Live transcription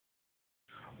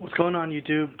What's going on,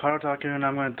 YouTube? Power Talker, and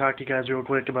I'm going to talk to you guys real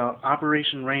quick about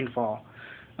Operation Rainfall.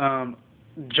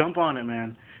 Jump on it,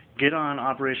 man. Get on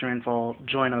Operation Rainfall.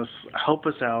 Join us. Help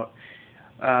us out.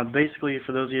 Basically,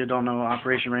 for those of you who don't know,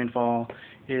 Operation Rainfall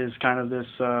is kind of this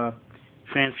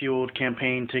fan-fueled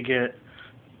campaign to get,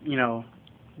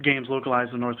 games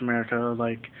localized in North America,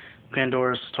 like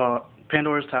Pandora's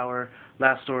Tower,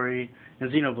 Last Story,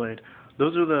 and Xenoblade.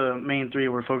 Those are the main three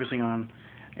we're focusing on.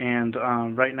 And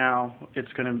right now,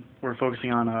 we're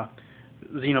focusing on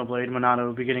Xenoblade,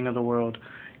 Monado, Beginning of the World,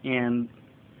 and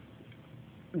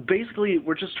basically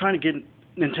we're just trying to get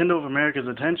Nintendo of America's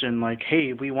attention. Like,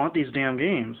 hey, we want these damn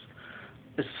games,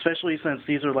 especially since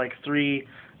these are like three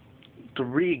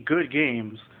good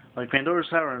games. Like Pandora's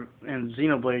Tower and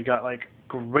Xenoblade got like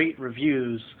great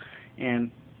reviews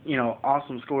and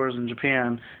awesome scores in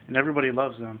Japan, and everybody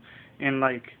loves them. And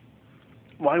like,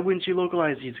 why wouldn't you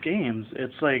localize these games?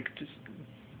 It's like,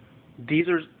 these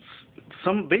are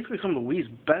basically some of the Wii's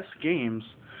best games.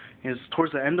 It's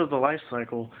towards the end of the life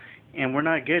cycle, and we're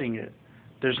not getting it.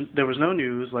 There was no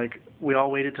news. Like, we all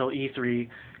waited till E3,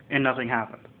 and nothing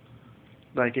happened.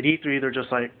 Like, at E3, they're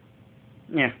just like,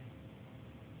 yeah.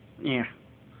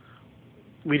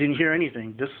 We didn't hear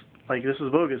anything. This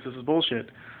is bogus. This is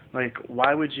bullshit. Like,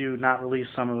 why would you not release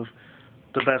some of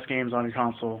the best games on your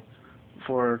console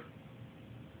for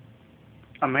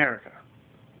America?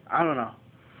 I don't know.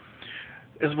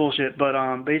 It's bullshit, but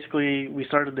basically we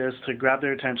started this to grab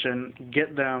their attention,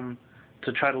 get them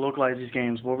to try to localize these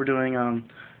games. What we're doing,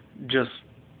 just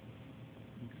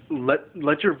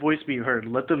let your voice be heard.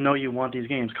 Let them know you want these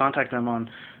games. Contact them on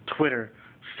Twitter,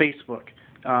 Facebook,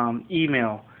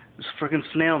 email, freaking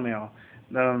snail mail.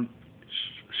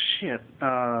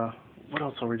 What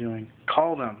else are we doing?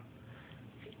 Call them.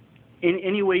 In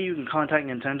any way you can contact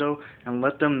Nintendo and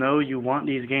let them know you want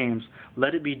these games,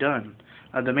 let it be done.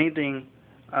 The main thing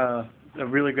that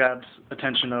really grabs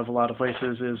attention of a lot of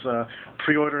places is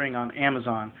pre-ordering on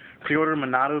Amazon. Pre-order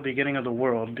Monado Beginning of the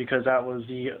World, because that was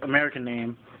the American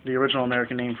name, the original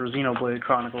American name for Xenoblade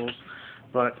Chronicles.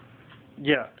 But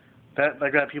yeah, that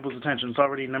grabbed people's attention. It's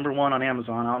already #1 on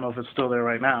Amazon. I don't know if it's still there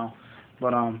right now,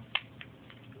 but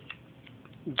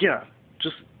yeah,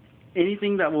 just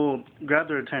anything that will grab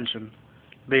their attention,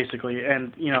 basically.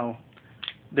 And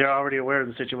they're already aware of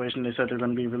the situation. They said they're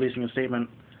going to be releasing a statement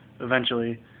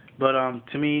eventually. But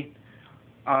to me,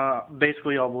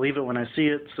 basically, I'll believe it when I see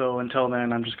it. So until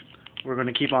then, we're going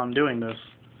to keep on doing this,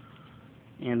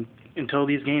 and until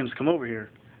these games come over here,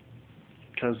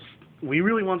 because we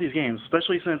really want these games,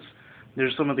 especially since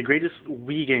there's some of the greatest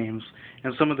Wii games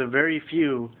and some of the very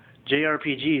few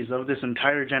JRPGs of this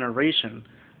entire generation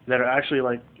that are actually,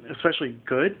 like, especially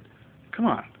good. Come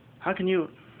on, how can you?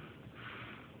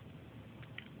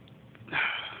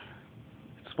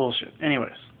 It's bullshit.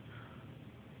 Anyways,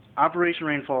 Operation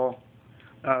Rainfall.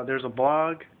 There's a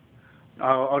blog.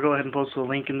 I'll go ahead and post the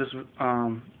link in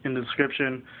the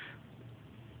description.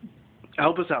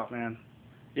 Help us out, man.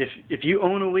 If you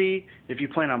own a Wii, if you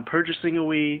plan on purchasing a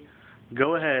Wii,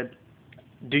 go ahead,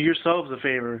 do yourselves a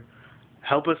favor,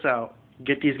 help us out,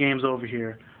 get these games over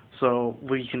here, so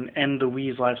we can end the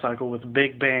Wii's life cycle with a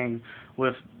big bang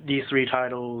with these 3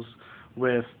 titles,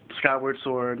 with Skyward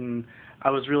Sword, and I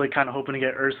was really kind of hoping to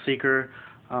get Earthseeker.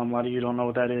 A lot of you don't know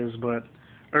what that is, but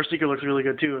Earthseeker looks really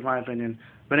good too, in my opinion.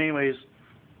 But anyways,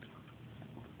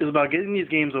 it's about getting these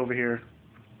games over here,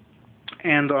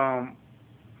 and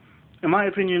in my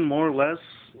opinion, more or less,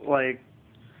 like,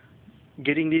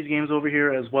 getting these games over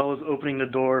here as well as opening the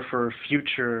door for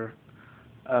future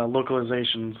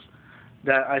localizations.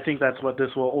 I think that's what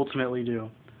this will ultimately do.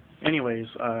 Anyways,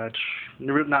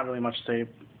 not really much to say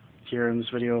here in this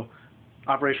video.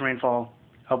 Operation Rainfall,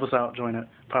 help us out, join it.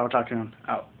 Power Talk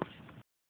out.